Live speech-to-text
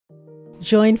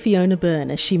Join Fiona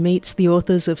Byrne as she meets the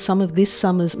authors of some of this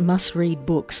summer's must-read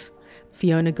books.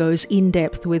 Fiona goes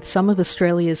in-depth with some of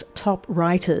Australia's top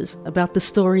writers about the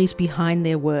stories behind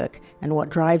their work and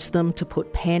what drives them to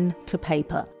put pen to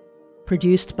paper.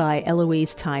 Produced by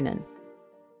Eloise Tynan.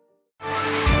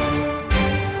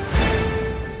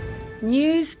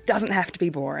 News doesn't have to be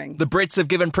boring. The Brits have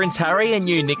given Prince Harry a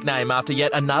new nickname after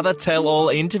yet another tell-all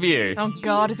interview. Oh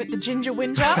God, is it the Ginger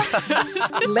Whinger?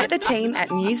 Let the team at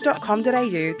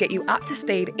news.com.au get you up to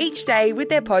speed each day with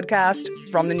their podcast,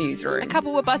 From the Newsroom. A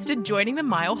couple were busted joining the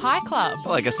Mile High Club.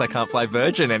 Well, I guess they can't fly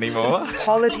Virgin anymore.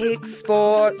 Politics,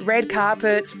 sport, red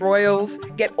carpets, royals.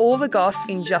 Get all the goss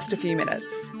in just a few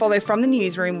minutes. Follow From the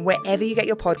Newsroom wherever you get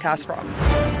your podcast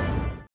from.